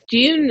Do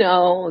you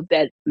know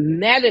that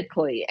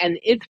medically, and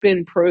it's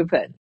been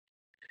proven,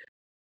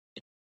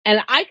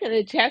 and I can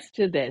attest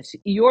to this,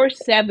 your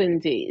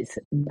 70s,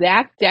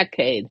 that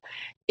decade,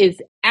 is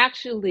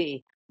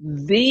actually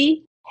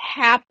the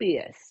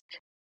happiest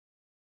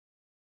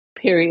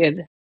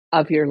period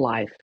of your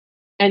life.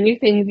 And you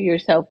think to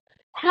yourself,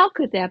 how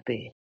could that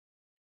be?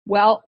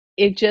 Well,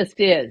 it just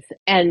is.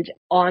 And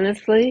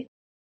honestly,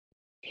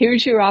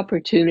 here's your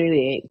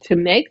opportunity to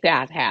make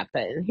that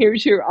happen.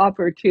 Here's your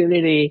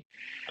opportunity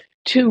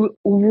to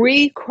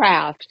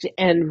recraft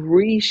and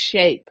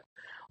reshape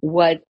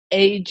what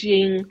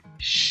aging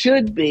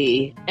should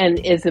be and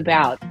is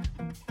about.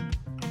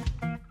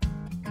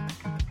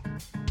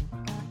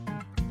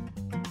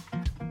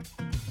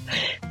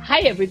 Hi,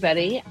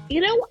 everybody.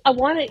 I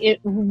want to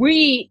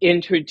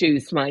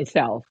reintroduce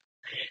myself.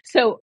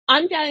 So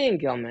I'm Diane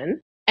Gilman,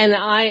 and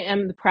I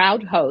am the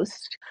proud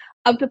host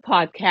of the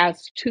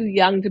podcast Too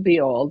Young to Be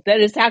Old,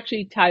 that is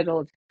actually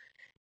titled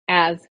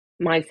as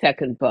my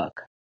second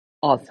book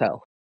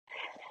also.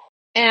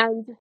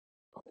 And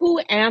who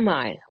am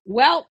I?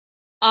 Well,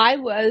 I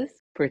was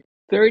for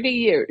 30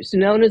 years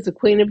known as the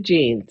Queen of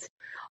Jeans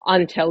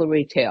on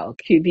Teleretail,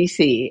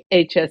 QVC,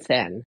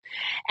 HSN.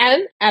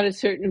 And at a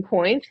certain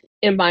point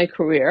in my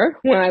career,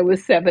 when I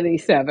was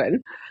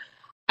 77,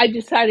 I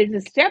decided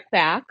to step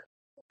back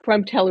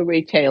from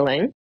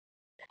teleretailing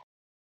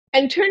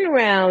and turn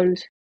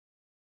around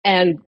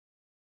and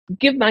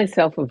give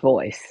myself a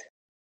voice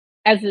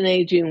as an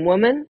aging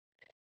woman,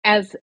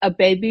 as a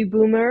baby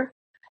boomer,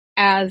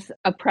 as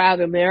a proud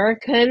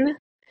American,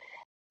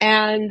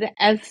 and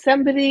as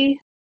somebody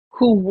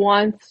who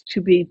wants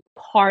to be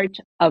part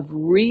of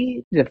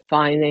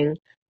redefining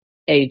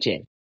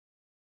aging.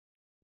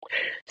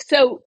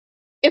 So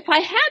if I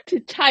had to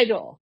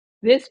title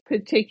this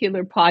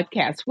particular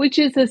podcast, which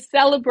is a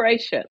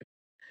celebration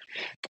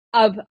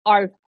of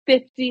our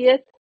 50th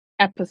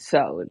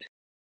episode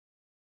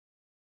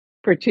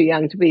for Too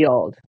Young to Be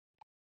Old,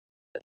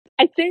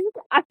 I think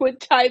I would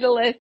title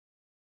it,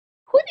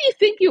 Who Do You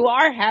Think You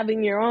Are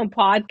Having Your Own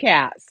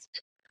Podcast?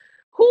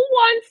 Who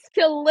wants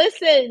to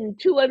listen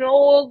to an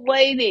old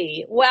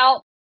lady?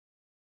 Well,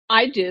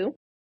 I do.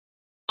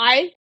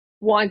 I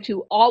want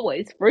to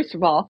always, first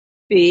of all,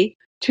 be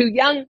too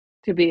young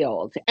to be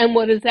old. And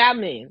what does that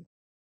mean?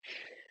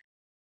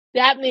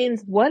 That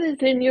means what is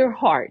in your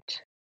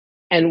heart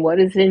and what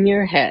is in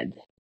your head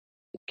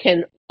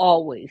can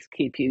always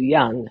keep you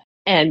young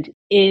and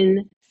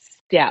in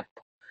step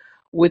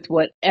with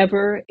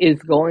whatever is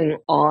going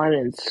on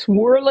and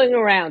swirling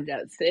around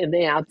us in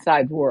the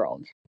outside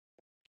world.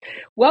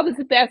 What was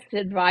the best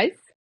advice?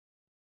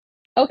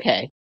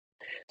 Okay,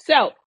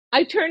 so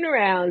I turn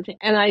around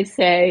and I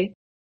say,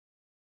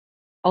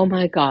 oh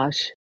my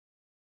gosh,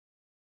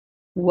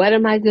 what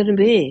am I going to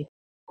be?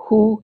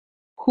 Who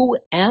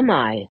am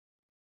I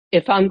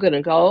if I'm going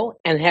to go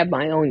and have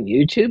my own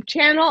YouTube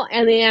channel?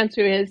 And the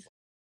answer is,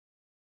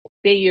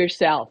 be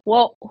yourself.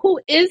 Well, who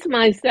is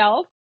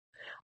myself?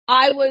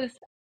 I was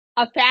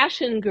a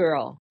fashion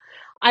girl.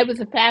 I was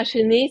a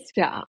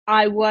fashionista.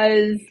 I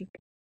was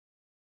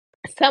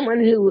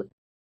someone who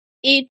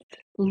eats,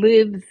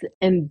 lives,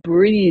 and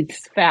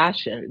breathes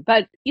fashion.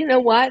 But you know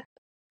what?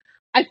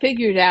 I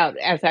figured out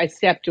as I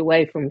stepped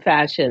away from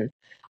fashion,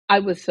 I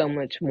was so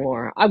much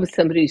more. I was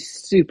somebody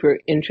super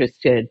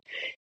interested,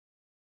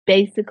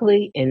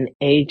 basically, in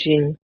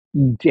aging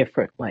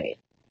differently.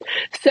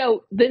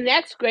 So the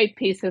next great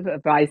piece of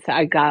advice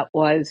I got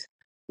was,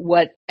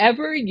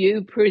 whatever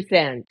you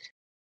present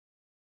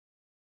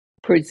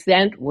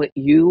what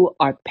you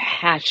are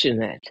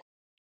passionate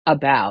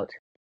about.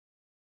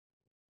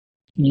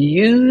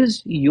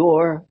 Use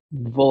your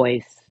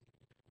voice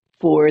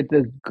for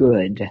the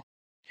good.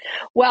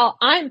 Well,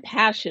 I'm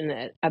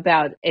passionate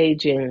about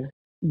aging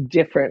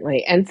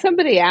differently. And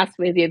somebody asked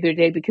me the other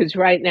day, because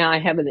right now I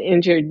have an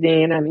injured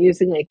knee and I'm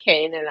using a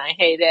cane and I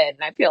hate it.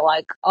 And I feel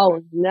like,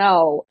 oh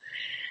no.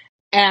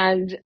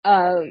 And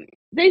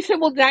they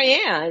said, well,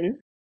 Diane,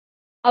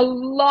 a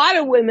lot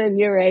of women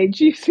your age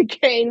use a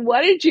cane.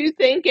 What did you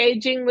think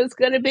aging was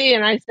going to be?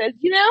 And I said,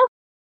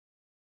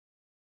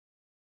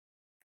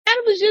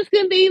 that was just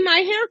going to be my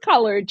hair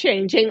color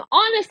changing.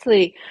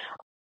 Honestly,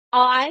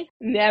 I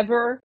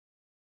never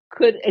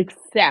could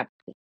accept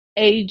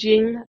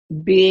aging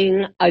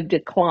being a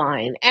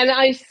decline, and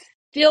I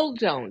still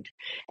don't.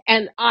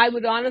 And I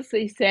would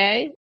honestly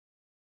say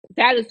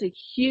that is a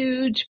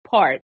huge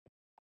part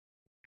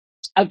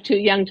of Too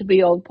Young to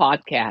Be Old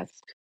podcast.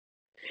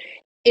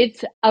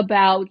 It's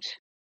about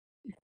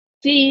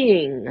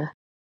seeing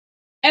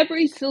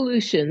every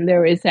solution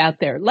there is out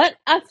there. Let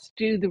us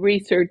do the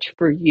research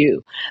for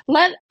you.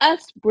 Let us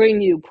bring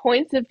you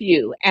points of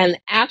view and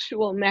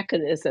actual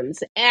mechanisms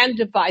and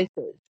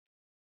devices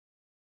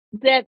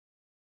that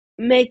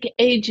make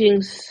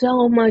aging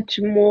so much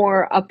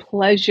more a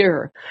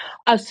pleasure,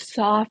 a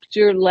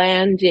softer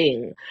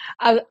landing,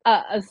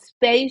 a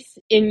space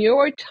in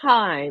your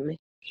time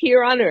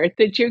here on earth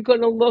that you're going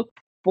to look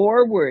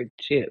forward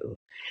to.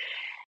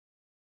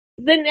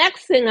 The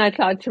next thing I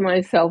thought to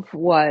myself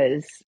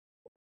was,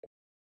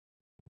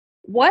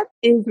 what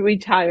is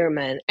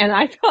retirement? And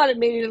I thought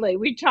immediately,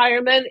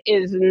 retirement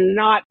is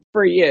not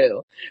for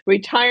you.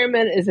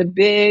 Retirement is a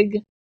big,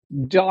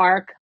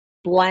 dark,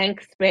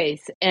 blank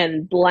space,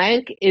 and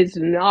blank is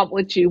not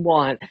what you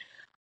want.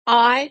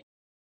 I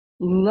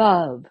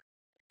love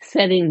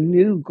setting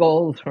new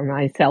goals for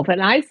myself,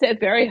 and I set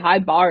very high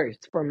bars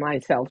for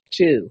myself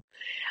too,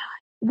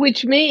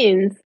 which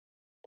means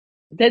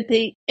that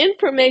the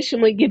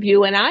information we give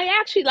you, and I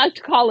actually like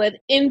to call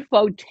it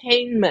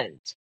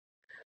infotainment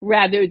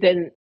rather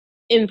than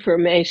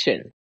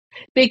information,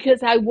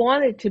 because I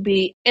want it to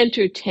be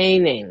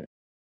entertaining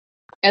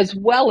as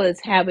well as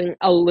having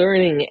a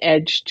learning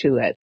edge to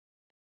it.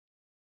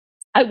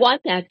 I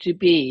want that to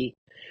be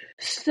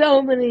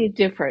so many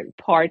different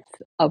parts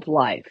of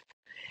life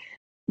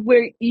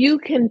where you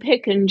can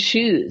pick and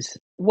choose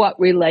what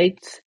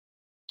relates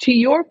to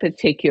your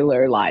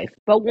particular life.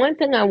 But one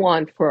thing I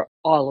want for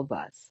all of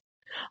us,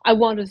 I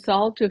want us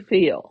all to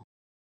feel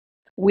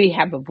we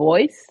have a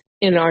voice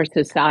in our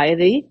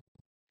society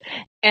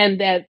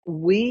and that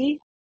we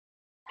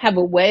have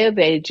a way of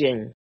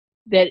aging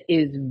that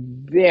is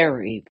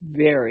very,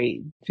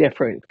 very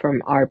different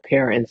from our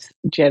parents'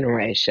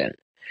 generation.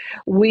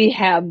 We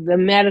have the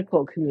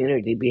medical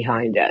community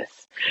behind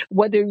us.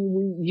 Whether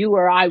you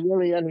or I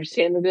really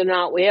understand it or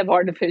not, we have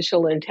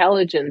artificial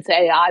intelligence,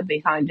 AI,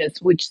 behind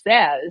us, which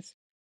says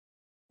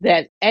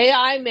that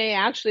AI may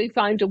actually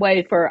find a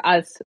way for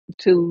us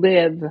to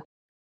live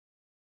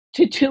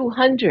to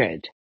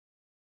 200.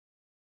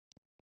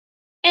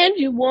 And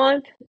you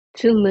want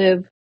to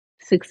live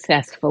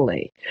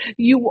successfully.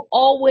 You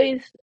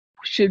always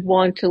should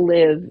want to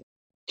live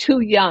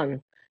too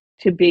young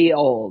to be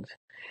old,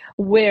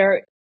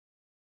 where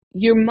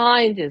your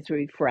mind is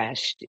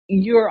refreshed,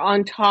 you're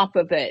on top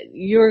of it,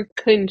 you're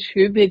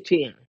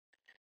contributing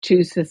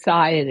to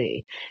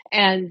society,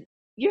 and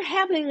you're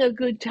having a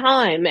good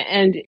time,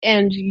 and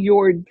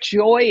you're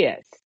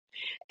joyous.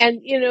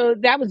 And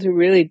that was a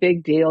really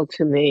big deal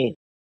to me,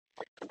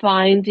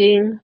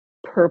 finding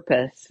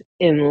purpose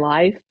in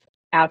life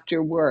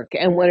after work.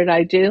 And what did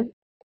I do?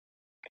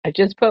 I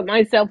just put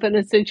myself in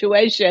a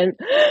situation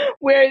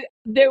where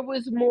there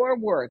was more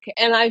work.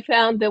 And I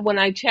found that when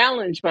I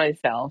challenge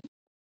myself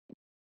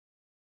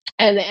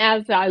and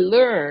as I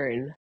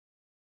learn,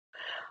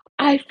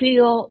 I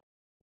feel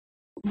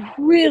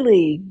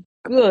really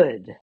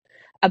good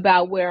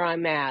about where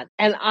I'm at.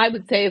 And I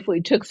would say if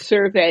we took a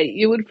survey,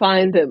 you would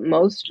find that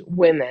most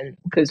women,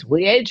 because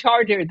we age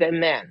harder than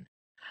men,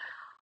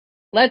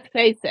 let's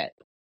face it,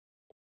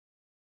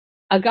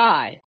 a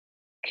guy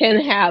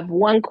can have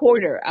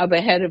 1/4 of a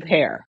head of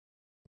hair,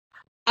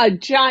 a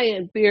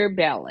giant beer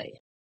belly,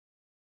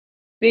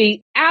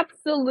 be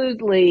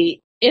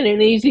absolutely in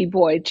an easy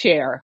boy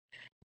chair,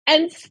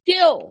 and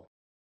still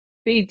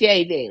be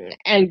dating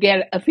and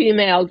get a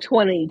female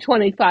 20,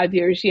 25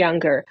 years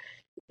younger.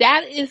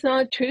 That is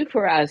not true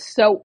for us.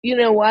 So, you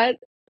know what?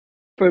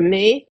 For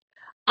me,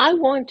 I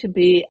want to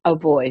be a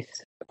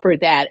voice for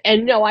that.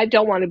 And no, I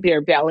don't want a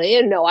beer belly.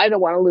 And no, I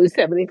don't want to lose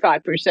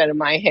 75% of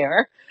my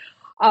hair.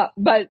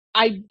 But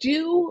I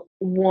do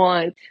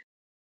want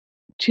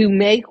to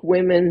make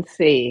women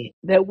see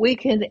that we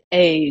can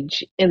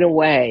age in a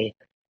way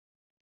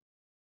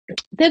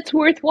that's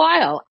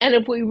worthwhile. And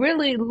if we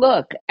really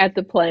look at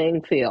the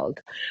playing field,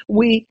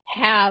 we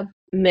have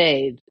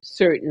made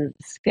certain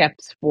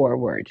steps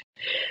forward.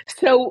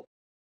 So,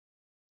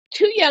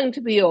 Too Young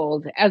to Be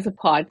Old as a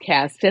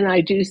podcast, and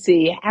I do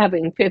see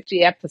having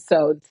 50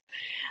 episodes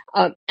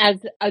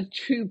as a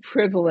true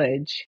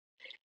privilege.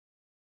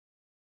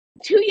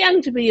 Too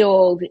Young to Be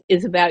Old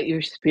is about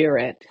your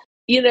spirit.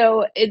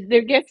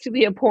 There gets to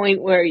be a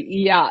point where,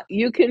 yeah,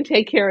 you can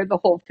take care of the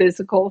whole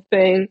physical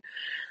thing,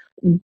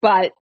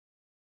 but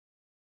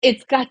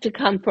it's got to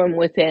come from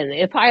within.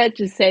 If I had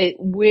to say,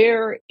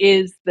 where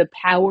is the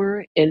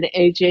power in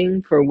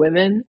aging for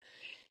women?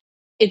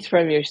 It's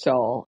from your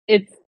soul.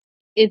 It's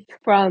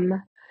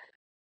from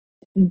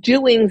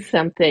doing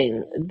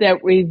something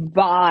that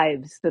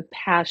revives the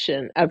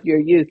passion of your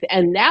youth.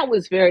 And that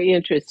was very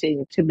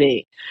interesting to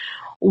me.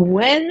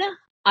 When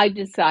I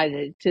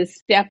decided to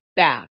step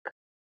back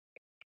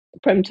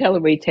from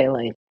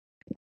teleretailling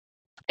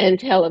and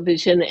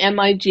television and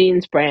my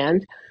jeans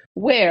brand,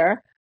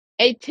 where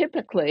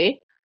atypically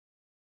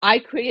I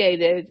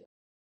created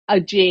a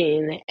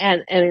jean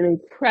and an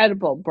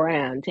incredible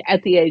brand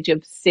at the age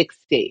of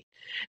 60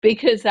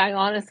 because I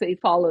honestly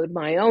followed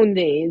my own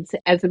needs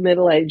as a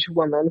middle-aged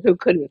woman who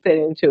couldn't fit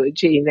into a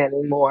jean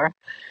anymore.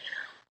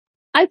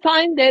 I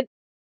find that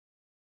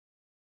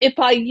if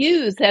I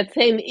use that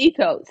same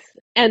ethos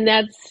and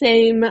that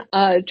same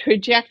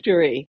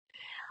trajectory,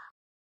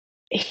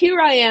 here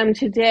I am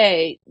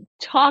today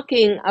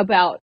talking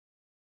about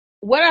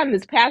what I'm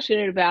as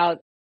passionate about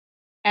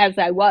as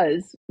I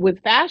was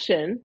with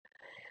fashion,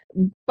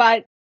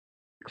 but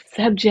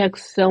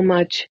subjects so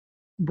much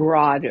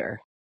broader.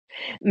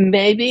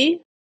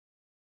 Maybe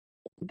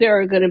there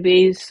are going to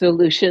be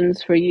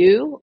solutions for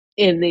you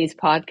in these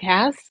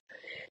podcasts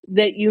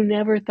that you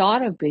never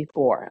thought of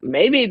before.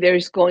 Maybe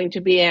there's going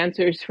to be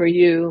answers for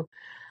you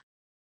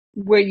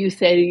where you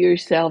say to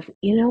yourself,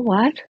 you know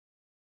what?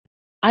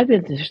 I've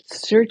been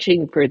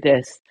searching for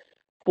this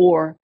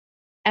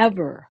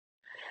forever.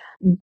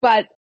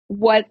 But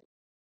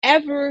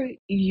whatever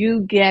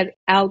you get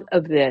out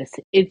of this,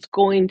 it's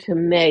going to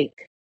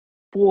make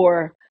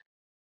for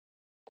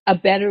a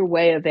better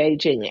way of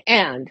aging.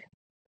 And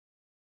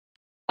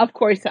of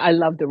course, I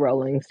love the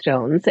Rolling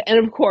Stones. And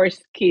of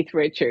course, Keith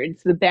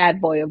Richards, the bad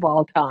boy of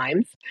all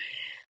times.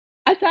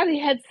 I thought he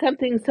had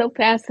something so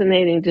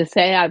fascinating to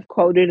say. I've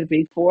quoted it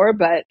before,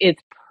 but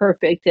it's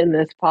perfect in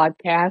this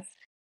podcast.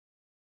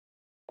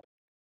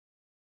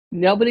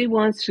 Nobody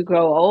wants to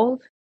grow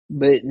old,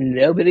 but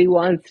nobody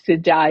wants to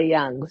die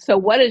young. So,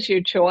 what is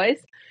your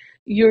choice?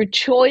 Your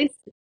choice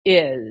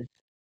is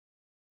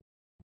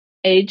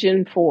age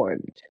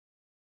informed.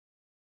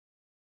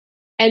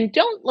 And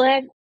don't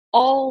let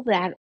all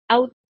that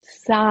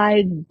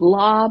outside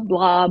blah,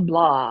 blah,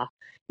 blah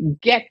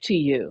get to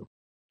you.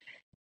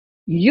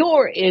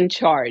 You're in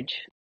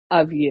charge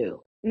of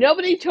you.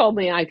 Nobody told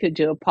me I could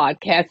do a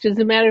podcast. As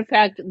a matter of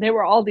fact, there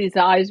were all these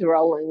eyes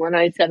rolling when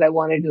I said I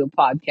want to do a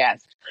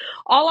podcast.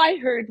 All I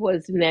heard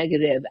was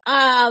negative.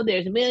 Oh,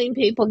 there's a million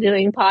people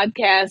doing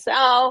podcasts.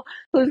 Oh,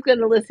 who's going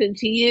to listen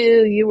to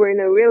you? You were in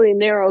a really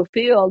narrow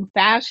field,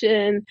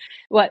 fashion.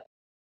 What?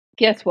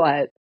 Guess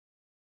what?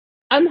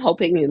 I'm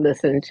hoping you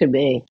listen to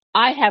me.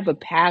 I have a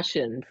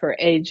passion for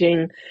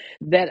aging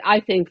that I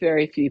think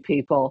very few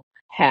people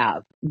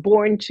have.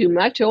 Born to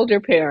much older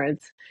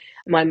parents.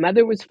 My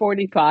mother was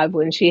 45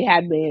 when she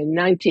had me in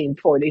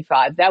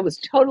 1945. That was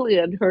totally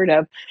unheard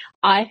of.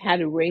 I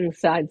had a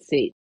ringside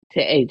seat to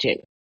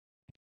aging.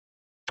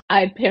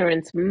 I had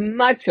parents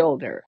much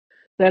older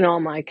than all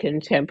my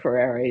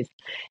contemporaries.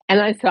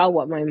 And I saw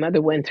what my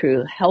mother went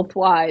through health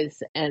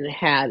wise and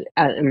had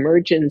an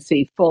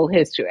emergency full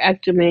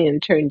hysterectomy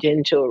and turned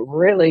into a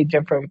really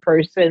different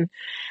person.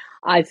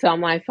 I saw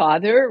my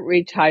father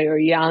retire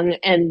young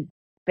and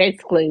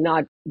basically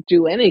not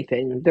do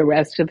anything the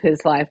rest of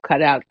his life,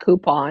 cut out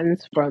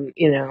coupons from,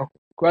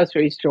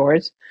 grocery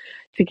stores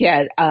to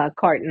get a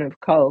carton of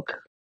Coke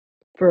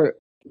for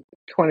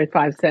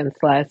 25 cents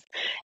less.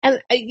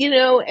 And,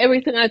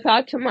 everything I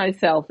thought to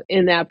myself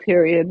in that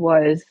period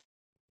was,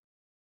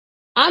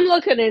 I'm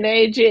looking at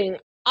aging,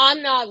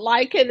 I'm not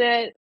liking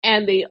it.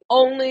 And the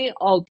only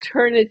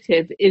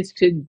alternative is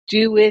to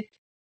do it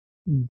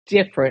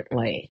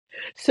differently.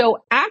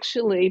 So,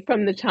 actually,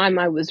 from the time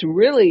I was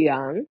really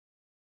young,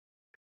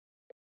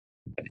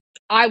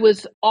 I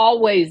was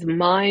always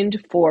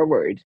mind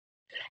forward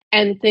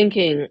and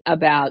thinking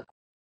about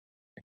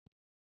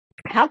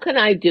how can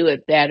I do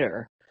it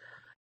better?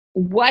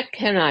 What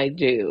can I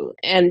do?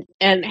 And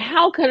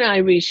how can I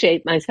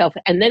reshape myself?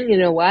 And then you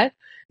know what?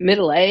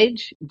 Middle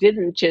age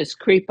didn't just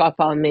creep up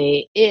on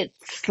me. It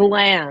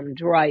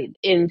slammed right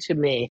into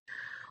me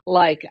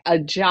like a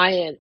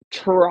giant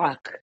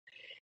truck.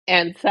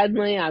 And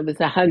suddenly I was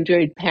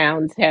 100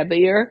 pounds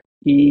heavier.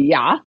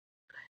 Yeah.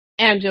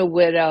 And a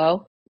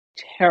widow.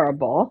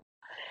 Terrible.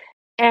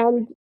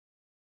 And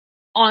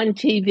on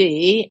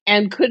TV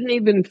and couldn't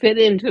even fit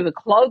into the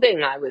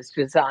clothing I was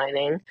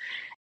designing.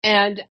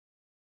 And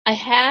I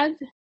had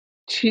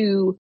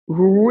to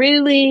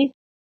really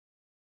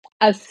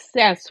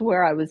assess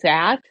where I was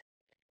at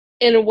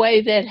in a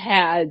way that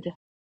had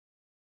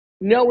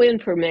no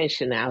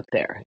information out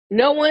there.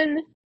 No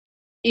one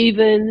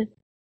even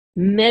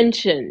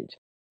mentioned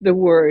the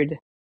word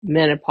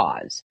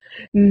menopause.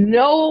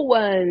 No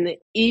one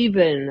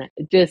even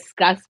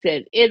discussed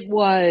it. It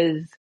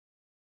was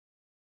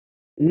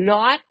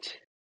not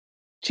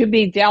to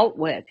be dealt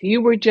with.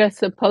 You were just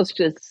supposed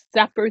to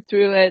suffer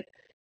through it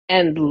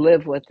and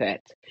live with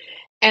it.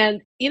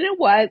 And you know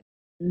what?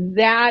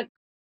 That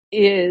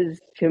is,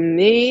 to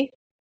me,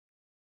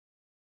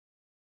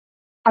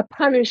 a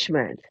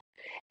punishment.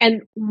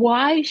 And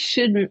why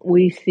shouldn't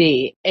we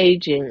see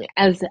aging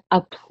as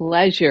a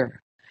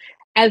pleasure,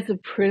 as a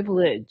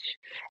privilege,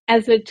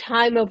 as a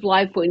time of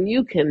life when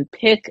you can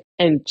pick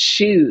and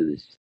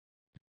choose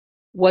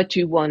what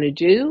you want to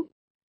do,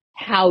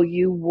 how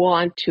you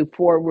want to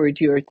forward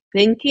your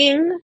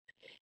thinking?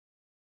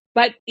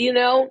 But,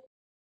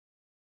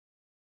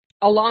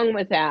 along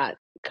with that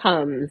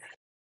comes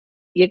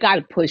you got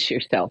to push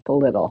yourself a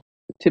little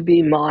to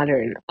be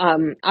modern.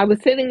 I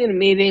was sitting in a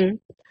meeting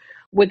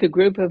with a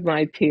group of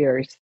my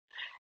peers,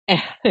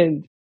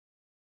 and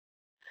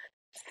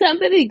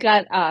somebody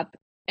got up,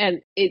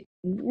 and it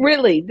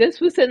really, this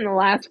was in the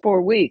last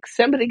 4 weeks,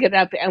 somebody got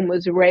up and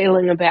was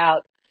railing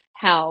about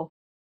how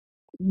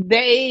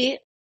they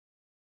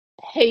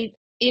hate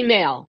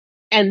email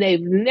and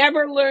they've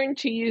never learned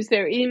to use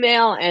their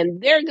email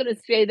and they're going to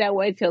stay that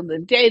way till the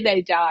day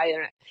they die.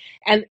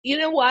 And you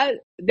know what?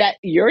 That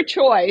your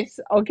choice,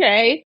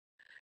 okay?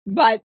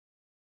 But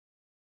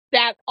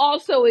that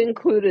also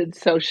included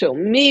social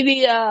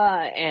media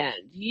and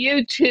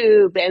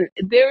YouTube. And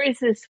there is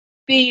this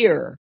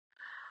fear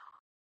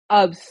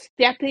of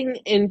stepping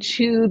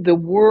into the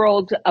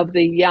world of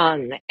the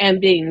young and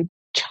being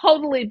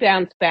totally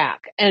bounced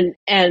back and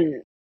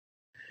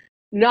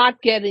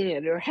not getting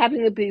it or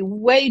having it be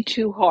way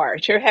too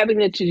harsh or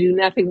having it to do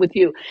nothing with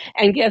you.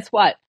 And guess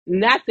what?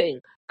 Nothing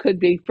could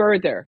be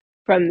further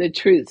from the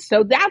truth.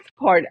 So that's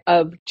part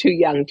of Too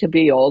Young to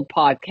Be Old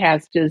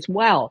podcast as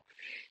well.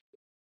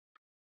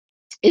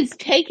 Is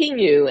taking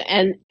you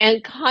and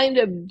kind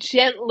of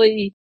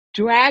gently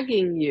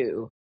dragging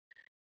you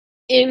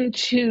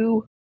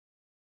into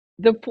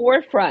the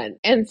forefront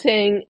and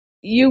saying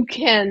you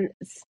can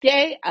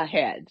stay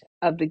ahead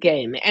of the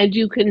game and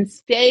you can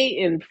stay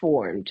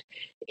informed,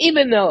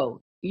 even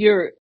though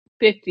you're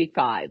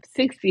 55,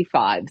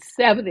 65,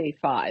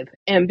 75,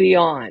 and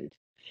beyond.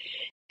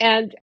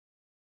 And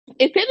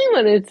if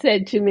anyone had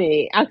said to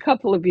me a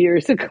couple of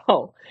years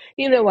ago,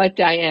 you know what,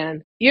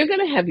 Diane, you're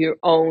going to have your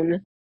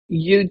own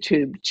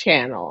YouTube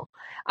channel.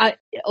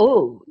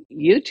 Oh,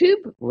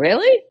 YouTube?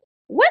 Really?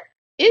 What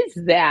is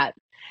that?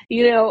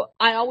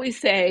 I always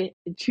say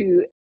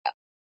to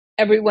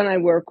everyone I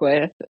work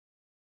with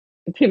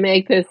to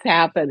make this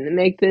happen, to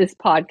make this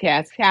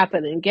podcast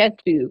happen and get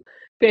to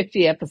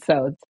 50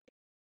 episodes.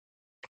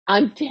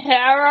 I'm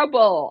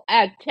terrible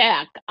at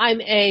tech.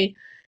 I'm a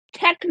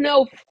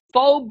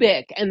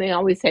technophobic. And they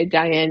always say,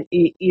 Diane,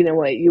 you know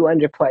what? You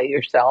underplay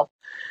yourself.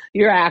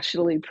 You're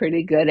actually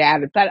pretty good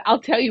at it. But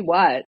I'll tell you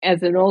what,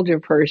 as an older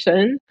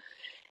person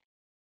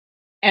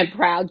and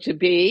proud to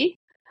be,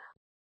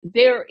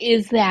 there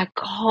is that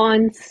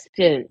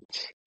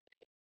constant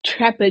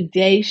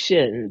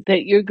trepidation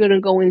that you're going to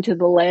go into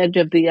the land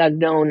of the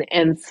unknown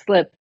and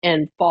slip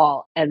and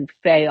fall and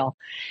fail.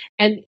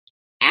 And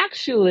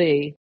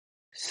actually,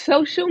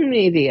 social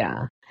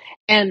media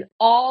and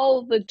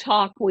all the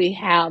talk we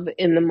have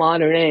in the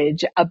modern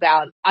age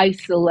about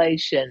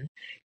isolation,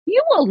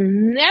 you will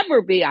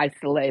never be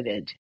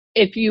isolated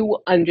if you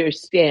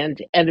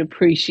understand and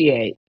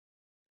appreciate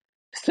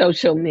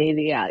social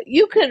media.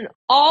 You can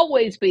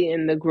always be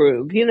in the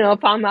groove.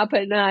 If I'm up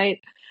at night,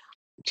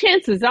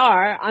 chances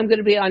are I'm going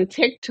to be on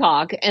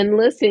TikTok and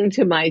listening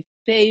to my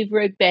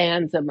favorite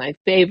bands and my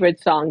favorite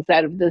songs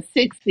out of the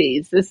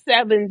 60s, the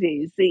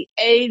 70s, the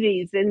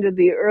 80s, into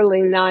the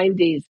early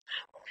 90s.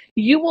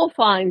 You will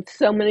find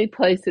so many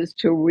places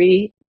to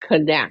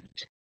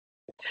reconnect.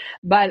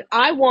 But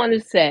I want to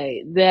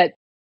say that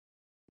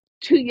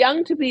Too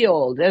Young to Be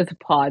Old as a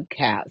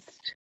podcast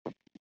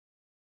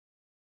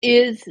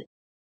is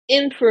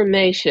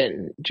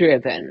information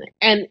driven,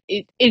 and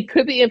it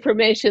could be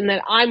information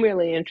that I'm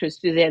really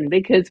interested in,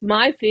 because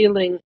my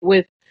feeling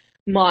with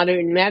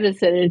modern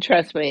medicine, and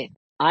trust me,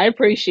 I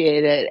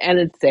appreciate it, and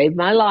it saved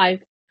my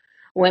life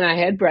when I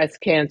had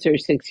breast cancer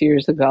 6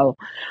 years ago.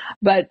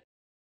 But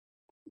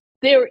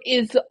there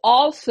is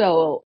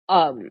also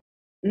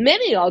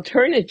many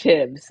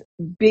alternatives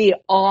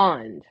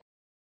beyond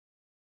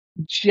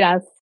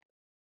just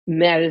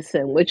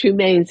medicine, which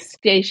remains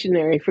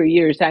stationary for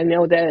years. I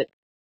know that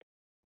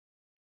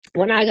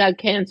when I got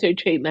cancer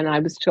treatment, I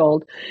was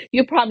told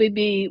you'll probably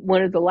be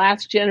one of the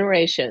last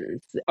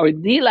generations or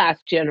the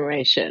last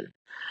generation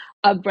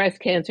of breast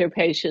cancer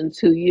patients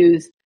who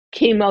use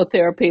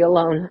chemotherapy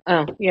alone.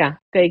 Oh, yeah,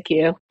 thank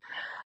you.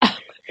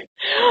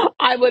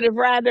 I would have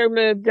rather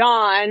moved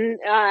on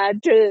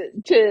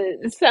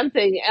to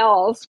something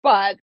else,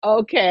 but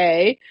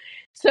okay.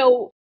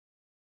 So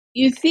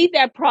you see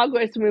that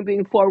progress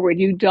moving forward.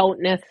 You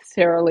don't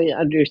necessarily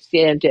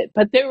understand it,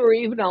 but there were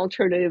even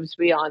alternatives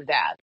beyond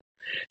that.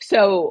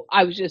 So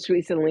I was just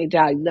recently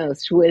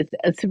diagnosed with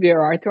a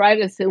severe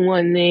arthritis in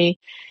one knee,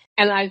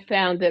 and I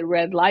found that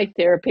red light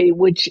therapy,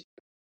 which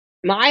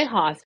my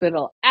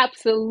hospital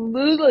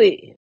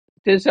absolutely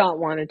does not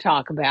want to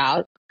talk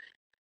about.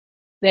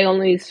 They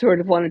only sort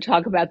of want to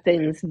talk about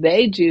things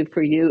they do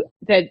for you,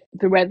 that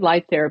the red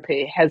light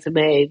therapy has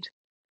made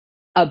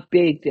a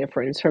big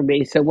difference for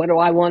me. So what do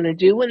I want to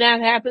do when that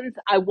happens?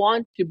 I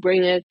want to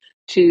bring it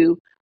to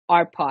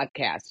our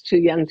podcast, Too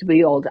Young to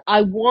Be Old.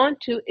 I want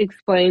to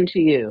explain to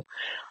you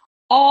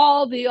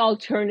all the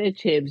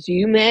alternatives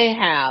you may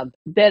have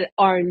that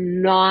are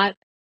not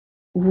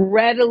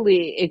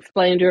readily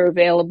explained or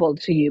available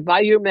to you by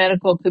your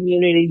medical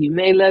community. You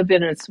may live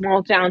in a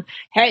small town.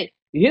 Hey,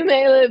 you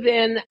may live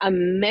in a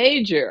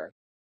major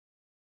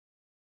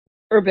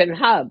urban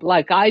hub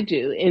like I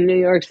do in New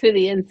York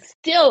City and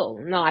still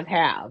not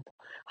have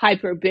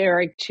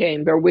hyperbaric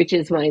chamber, which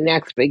is my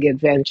next big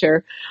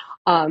adventure,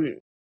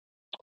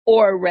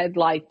 or red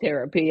light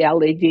therapy,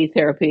 LED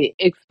therapy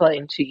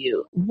explained to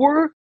you.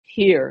 We're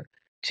here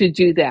to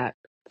do that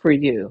for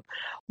you.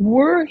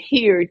 We're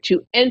here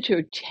to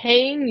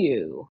entertain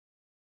you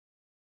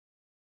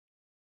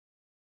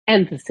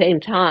and at the same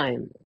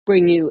time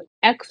bring you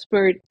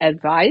expert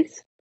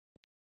advice,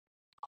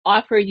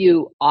 offer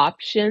you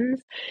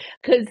options,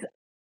 because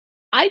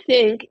I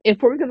think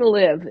if we're going to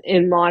live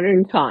in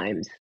modern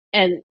times,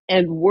 and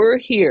we're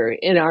here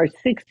in our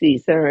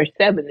 60s and our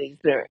 70s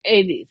and our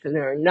 80s and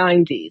our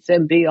 90s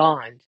and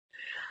beyond,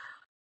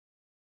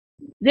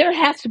 there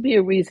has to be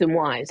a reason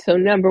why. So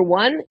number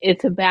one,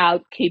 it's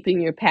about keeping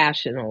your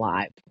passion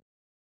alive.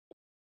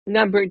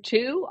 Number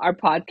two, our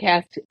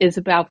podcast is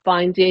about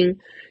finding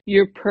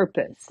your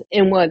purpose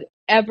in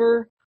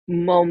whatever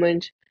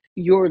moment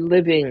you're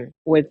living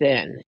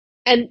within.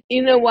 And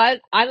you know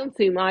what? I don't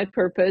see my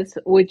purpose,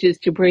 which is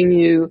to bring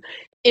you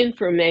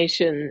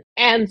information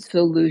and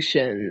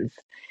solutions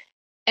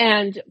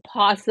and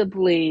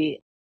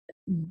possibly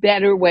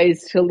better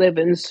ways to live,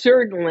 and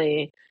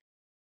certainly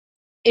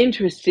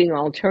interesting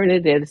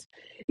alternatives.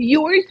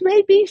 Yours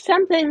may be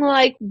something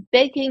like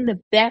baking the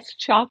best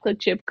chocolate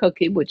chip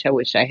cookie, which I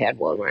wish I had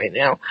one right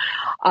now,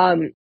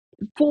 um,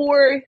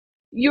 for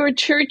your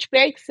church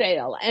bake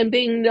sale and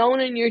being known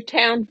in your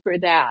town for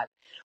that.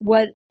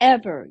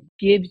 Whatever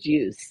gives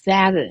you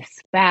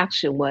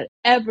satisfaction,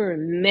 whatever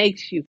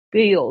makes you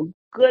feel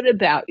good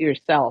about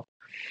yourself,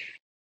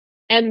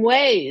 and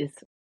ways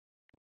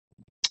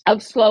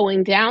of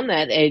slowing down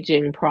that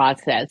aging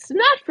process,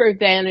 not for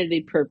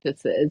vanity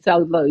purposes,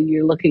 although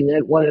you're looking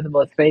at one of the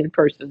most vain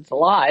persons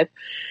alive,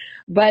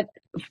 but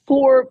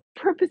for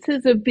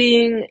purposes of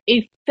being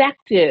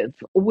effective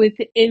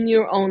within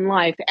your own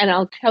life. And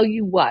I'll tell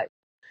you what,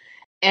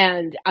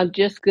 and I'm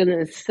just going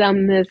to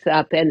sum this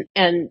up,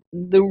 and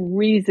the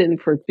reason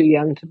for too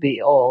young to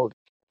be old.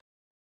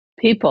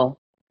 People,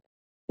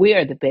 we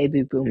are the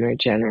baby boomer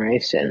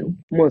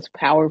generation, most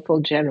powerful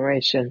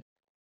generation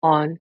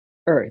on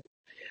earth.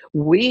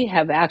 We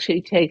have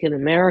actually taken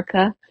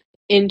America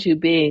into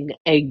being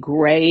a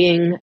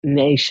graying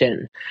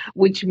nation,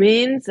 which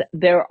means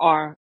there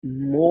are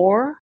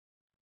more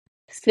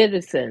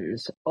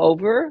citizens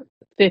over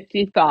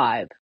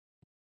 55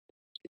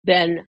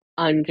 than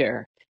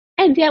under.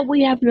 And yet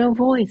we have no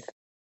voice.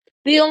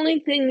 The only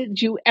thing that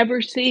you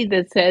ever see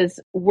that says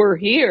we're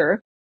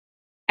here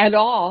at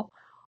all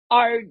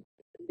are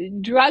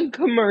drug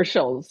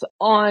commercials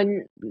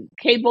on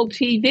cable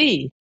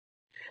TV.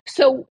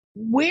 So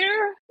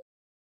where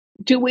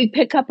do we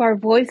pick up our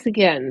voice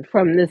again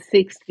from the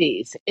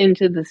 60s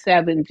into the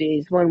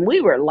 70s when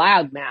we were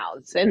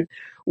loudmouths and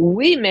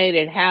we made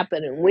it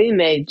happen and we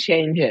made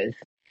changes?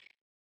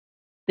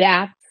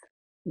 That's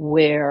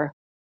where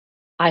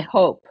I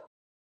hope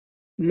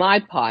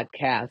my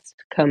podcast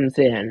comes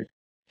in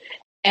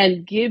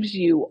and gives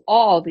you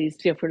all these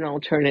different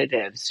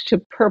alternatives to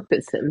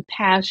purpose and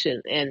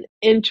passion and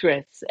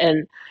interests.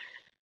 And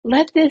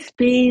let this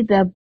be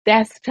the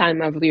best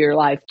time of your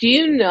life. Do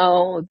you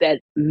know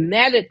that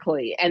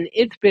medically, and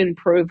it's been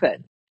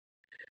proven,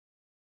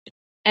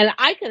 and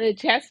I can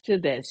attest to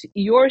this,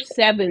 your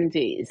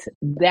 70s,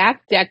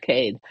 that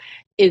decade,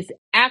 is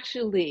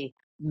actually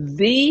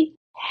the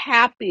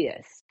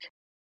happiest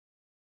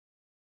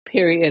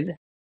period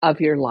of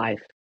your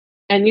life.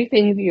 And you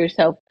think to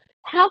yourself,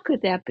 how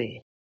could that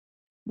be?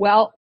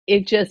 Well,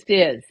 it just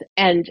is.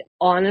 And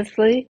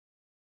honestly,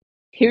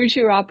 here's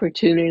your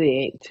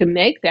opportunity to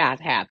make that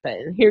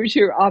happen. Here's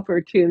your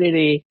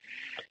opportunity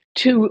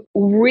to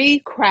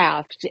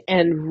recraft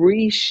and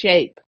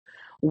reshape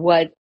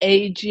what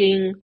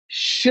aging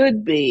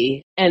should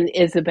be and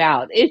is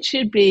about. It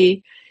should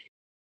be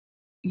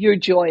your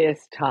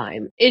joyous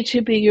time. It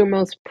should be your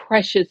most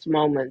precious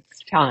moments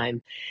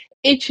time.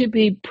 It should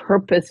be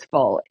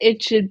purposeful.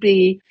 It should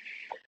be,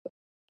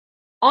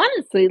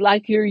 honestly,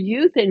 like your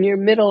youth and your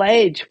middle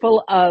age,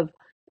 full of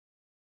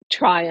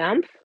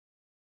triumph.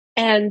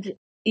 And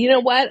you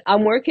know what?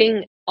 I'm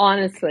working,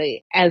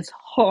 honestly, as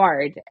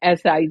hard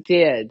as I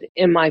did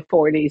in my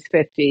 40s,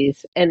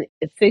 50s, and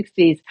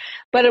 60s,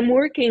 but I'm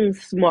working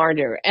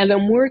smarter and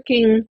I'm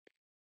working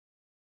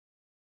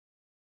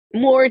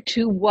more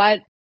to what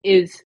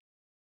is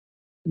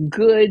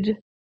good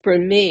for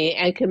me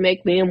and can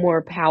make me a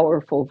more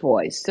powerful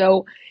voice.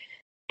 So,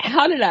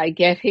 how did I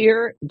get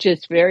here?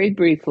 Just very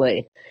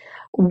briefly.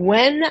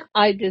 When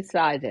I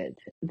decided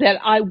that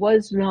I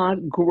was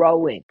not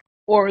growing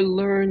or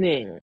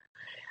learning,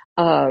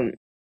 um,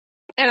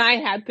 and I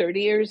had 30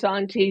 years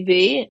on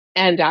TV,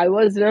 and I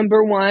was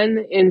number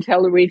one in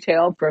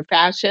tele-retail for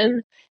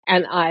fashion,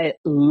 and I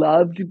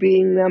loved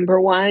being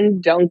number one,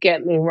 don't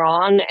get me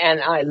wrong,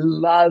 and I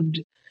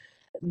loved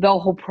the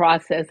whole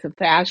process of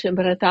fashion,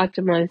 but I thought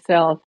to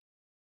myself,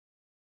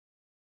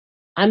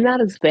 I'm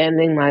not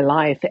expanding my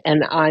life,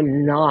 and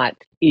I'm not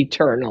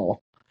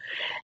eternal.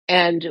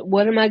 And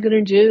what am I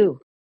going to do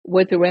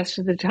with the rest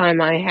of the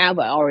time I have?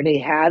 I already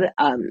had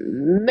a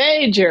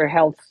major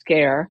health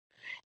scare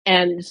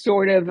and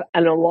sort of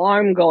an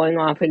alarm going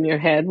off in your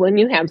head when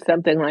you have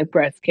something like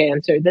breast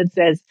cancer that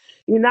says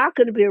you're not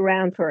going to be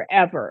around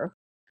forever.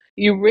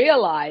 You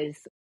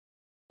realize,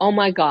 oh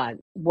my God,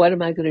 what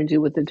am I going to do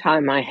with the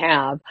time I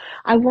have?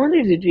 I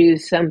wanted to do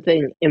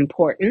something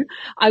important.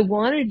 I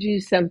wanted to do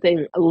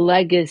something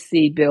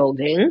legacy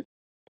building.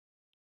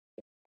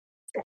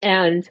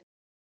 And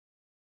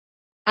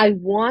I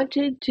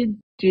wanted to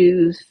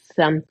do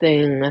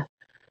something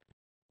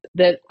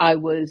that I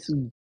was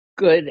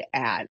good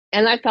at.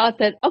 And I thought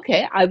that,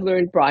 okay, I've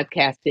learned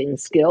broadcasting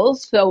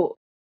skills. So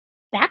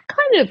that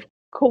kind of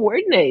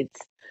coordinates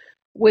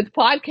with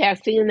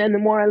podcasting. And then the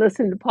more I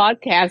listened to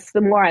podcasts,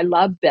 the more I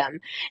loved them.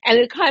 And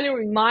it kind of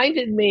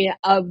reminded me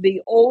of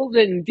the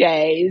olden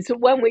days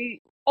when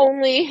we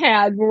only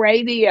had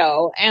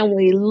radio and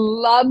we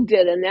loved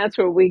it. And that's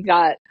where we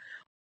got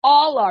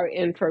all our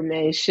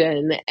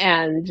information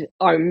and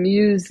our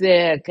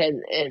music.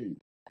 And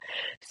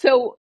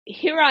so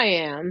here I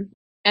am,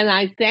 and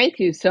I thank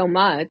you so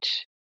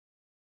much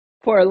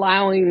for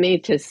allowing me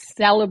to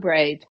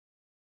celebrate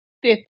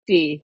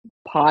 50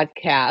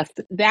 podcasts.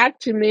 That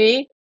to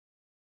me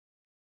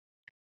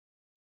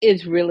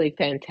is really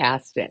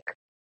fantastic.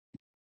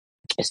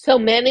 So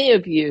many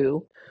of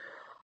you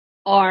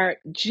are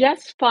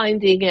just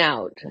finding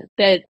out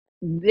that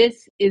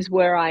this is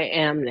where I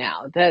am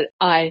now, that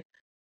I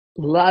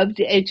loved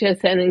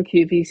HSN and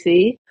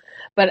QVC,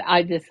 but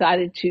I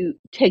decided to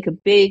take a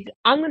big,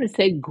 I'm going to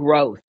say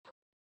growth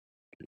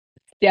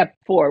step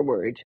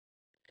forward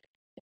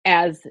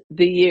as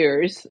the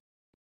years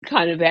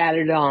kind of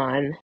added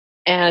on.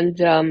 And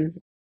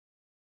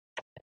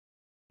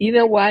you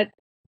know what?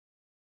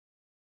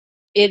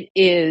 It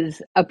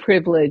is a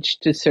privilege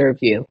to serve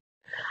you.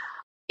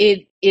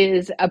 It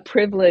is a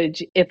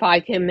privilege if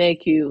I can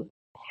make you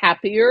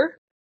happier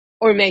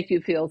or make you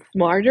feel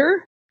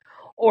smarter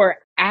or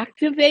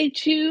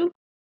activate you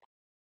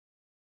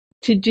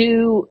to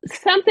do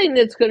something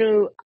that's going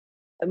to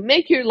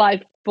make your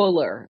life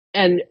fuller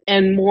and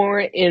more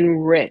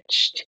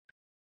enriched.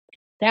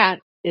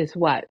 That is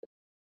what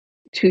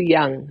Too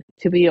Young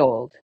to Be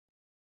Old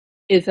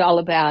is all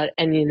about.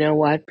 And you know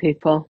what,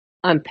 people?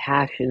 I'm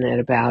passionate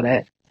about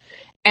it.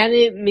 And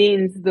it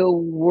means the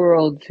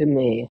world to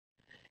me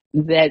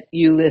that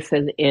you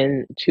listen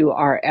in to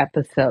our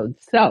episodes.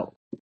 So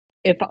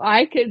if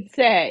I could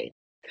say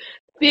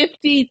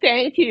 50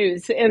 thank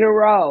yous in a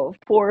row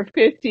for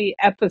 50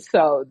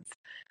 episodes,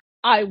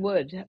 I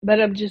would,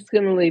 but I'm just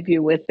going to leave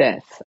you with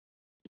this.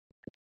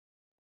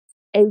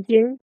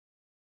 Aging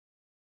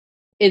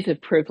is a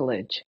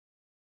privilege,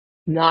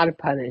 not a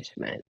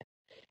punishment.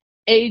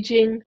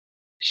 Aging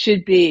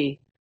should be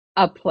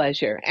a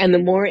pleasure. And the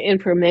more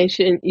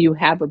information you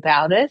have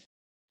about it,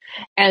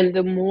 and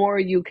the more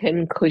you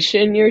can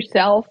cushion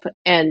yourself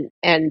and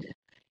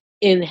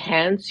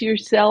enhance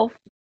yourself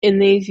in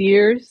these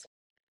years,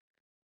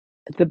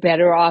 the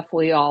better off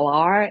we all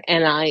are.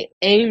 And I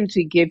aim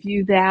to give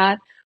you that.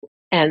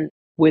 And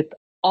with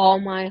all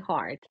my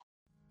heart,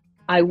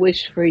 I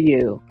wish for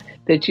you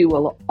that you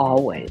will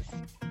always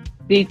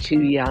be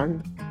too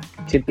young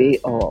to be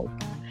old.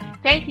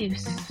 Thank you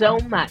so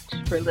much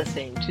for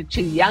listening to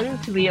Too Young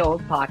to Be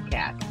Old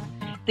podcast.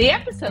 The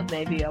episode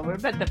may be over,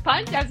 but the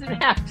fun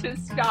doesn't have to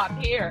stop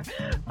here.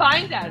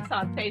 Find us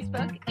on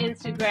Facebook,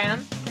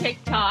 Instagram,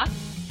 TikTok,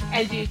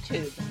 and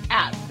YouTube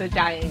at The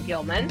Diane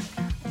Gilman,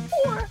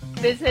 or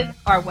visit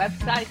our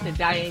website,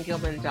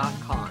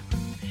 thedianegilman.com.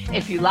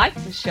 If you like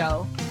the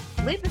show,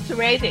 leave us a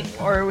rating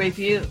or a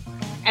review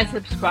and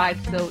subscribe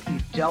so you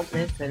don't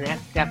miss the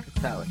next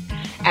episode.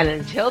 And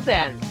until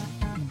then,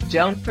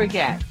 don't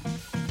forget,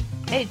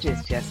 age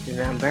is just a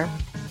number.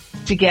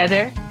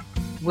 Together,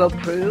 we'll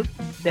prove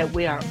that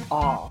we are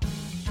all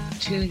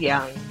too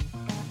young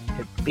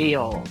to be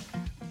old.